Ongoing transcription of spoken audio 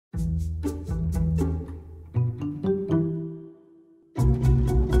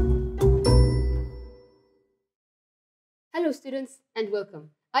Hello students and welcome.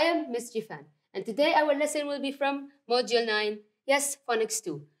 I am Miss Jifan and today our lesson will be from Module 9, yes, Phonics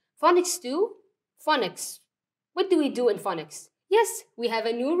 2. Phonics 2, Phonics. What do we do in Phonics? Yes, we have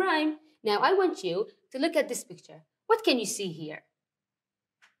a new rhyme. Now I want you to look at this picture. What can you see here?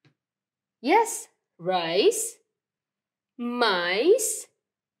 Yes, rice, mice,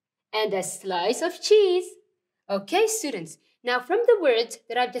 and a slice of cheese. Okay, students, now from the words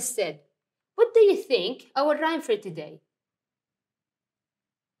that I've just said, what do you think our rhyme for today?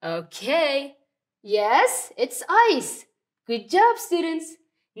 Okay, yes, it's ice. Good job, students.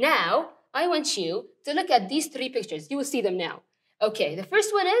 Now, I want you to look at these three pictures. You will see them now. Okay, the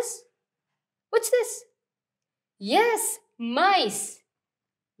first one is, what's this? Yes, mice.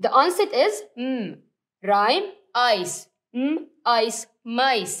 The onset is rhyme, ice. Ice,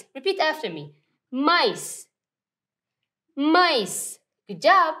 mice. Repeat after me. Mice. Mice. Good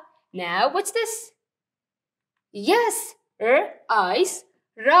job. Now, what's this? Yes, ice,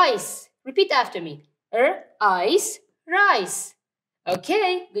 rice. Repeat after me. Ice, rice.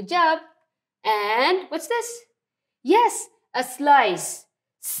 Okay, good job. And what's this? Yes, a slice.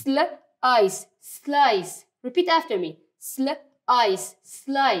 Ice, slice. Repeat after me. Ice,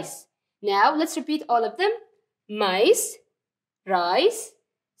 slice. Now, let's repeat all of them. Mice, rice,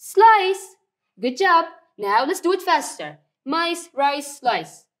 slice. Good job. Now, let's do it faster. Mice, rice,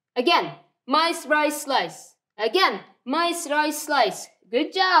 slice. Again, mice, rice, slice. Again, mice, rice, slice.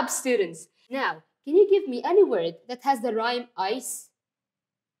 Good job, students. Now, can you give me any word that has the rhyme ice?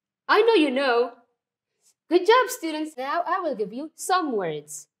 I know you know. Good job, students. Now, I will give you some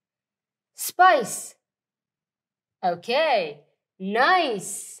words. Spice. Okay.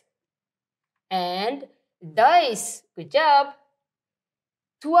 Nice. And dice. Good job.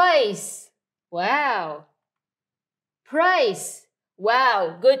 Twice. Wow. Price.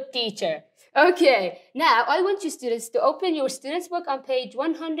 Wow, good teacher. Okay, now I want you students to open your student's book on page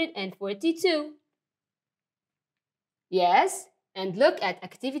 142. Yes, and look at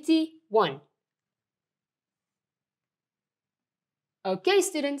activity 1. Okay,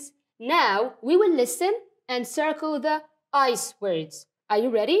 students, now we will listen and circle the ice words. Are you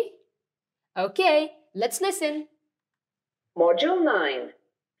ready? Okay, let's listen. Module 9,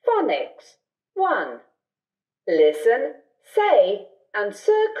 Phonics 1. Listen, say, and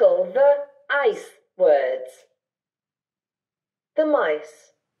circle the ice words. The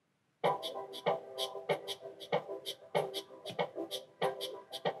mice.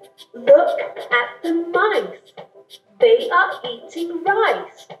 Look at the mice. They are eating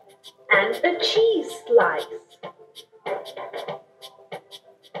rice and a cheese slice.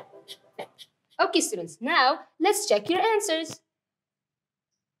 Okay, students, now let's check your answers.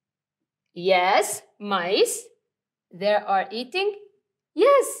 Yes, mice. They are eating,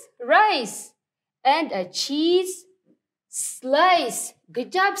 yes, rice and a cheese slice.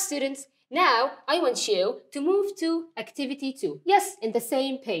 Good job, students. Now, I want you to move to activity 2. Yes, in the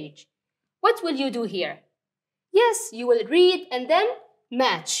same page. What will you do here? Yes, you will read and then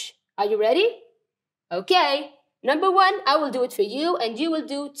match. Are you ready? Okay. Number 1, I will do it for you and you will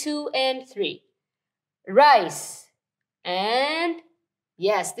do 2 and 3. Rice. And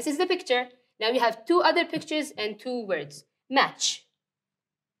yes, this is the picture. Now you have 2 other pictures and 2 words. Match.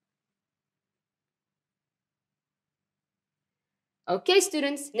 Okay,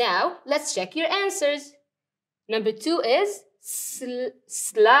 students, now let's check your answers. Number 2 is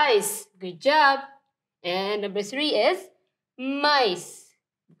slice. Good job. And number 3 is mice.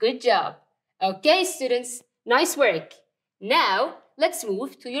 Good job. Okay, students, nice work. Now, let's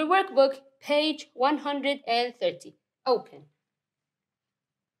move to your workbook, page 130. Open.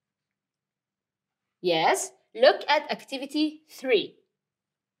 Yes, look at activity 3.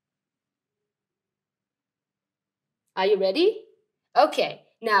 Are you ready? Okay,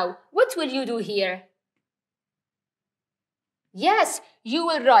 now what will you do here? Yes, you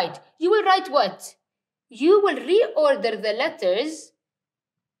will write. You will write what? You will reorder the letters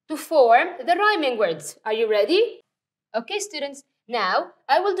to form the rhyming words. Are you ready? Okay, students, now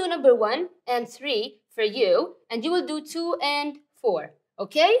I will do number 1 and 3 for you, and you will do 2 and 4.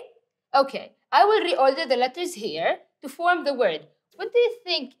 Okay? Okay. I will reorder the letters here to form the word. What do you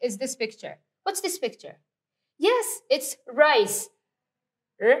think is this picture? What's this picture? Yes, it's rice.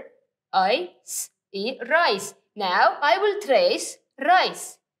 R-I-C-E, rice. Now, I will trace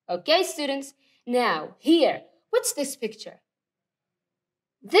rice. Okay, students? Now, here, what's this picture?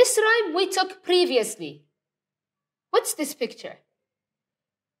 This rhyme we took previously. What's this picture?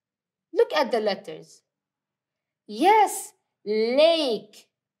 Look at the letters. Yes, lake.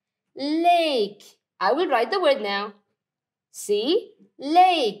 Lake. I will write the word now. See?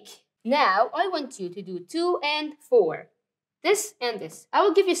 Lake. Now, I want you to do 2 and 4. this and this. I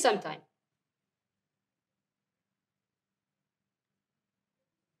will give you some time.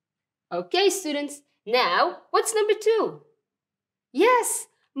 Okay, students. Now, what's number 2? Yes,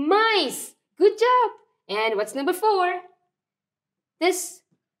 mice. Good job. And what's number 4? This.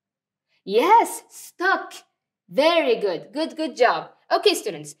 Yes, stuck. Very good. Good job. Okay,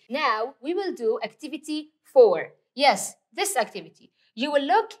 students. Now, we will do activity 4. Yes, this activity. You will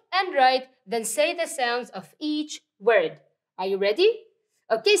look and write, then say the sounds of each word. Are you ready?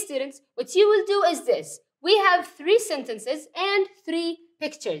 Okay, students. What you will do is this. We have 3 sentences and 3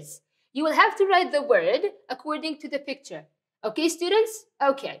 pictures. You will have to write the word according to the picture. Okay, students?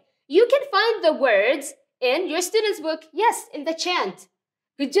 Okay. You can find the words in your student's book. Yes, in the chant.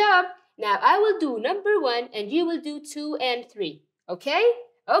 Good job. Now, I will do number 1 and you will do 2 and 3. Okay?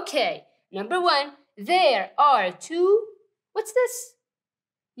 Okay. Number 1, there are 2. What's this?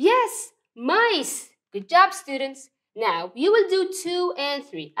 Yes, mice. Good job, students. Now, you will do 2 and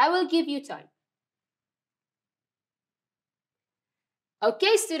 3. I will give you time.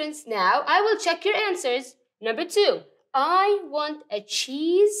 Okay, students, now I will check your answers. Number 2, I want a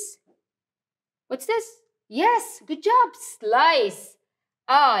cheese. What's this? Yes, good job, slice.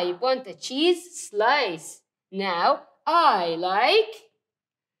 I want a cheese slice. Now, I like,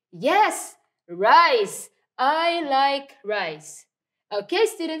 yes, rice. I like rice. Okay,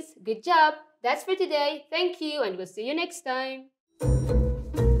 students, good job. That's for today. Thank you, and we'll see you next time.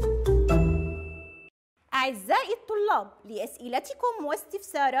 أعزائي الطلاب، لأسئلتكم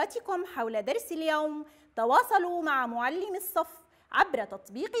واستفساراتكم حول درس اليوم تواصلوا مع معلم الصف عبر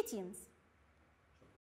تطبيق تيمز.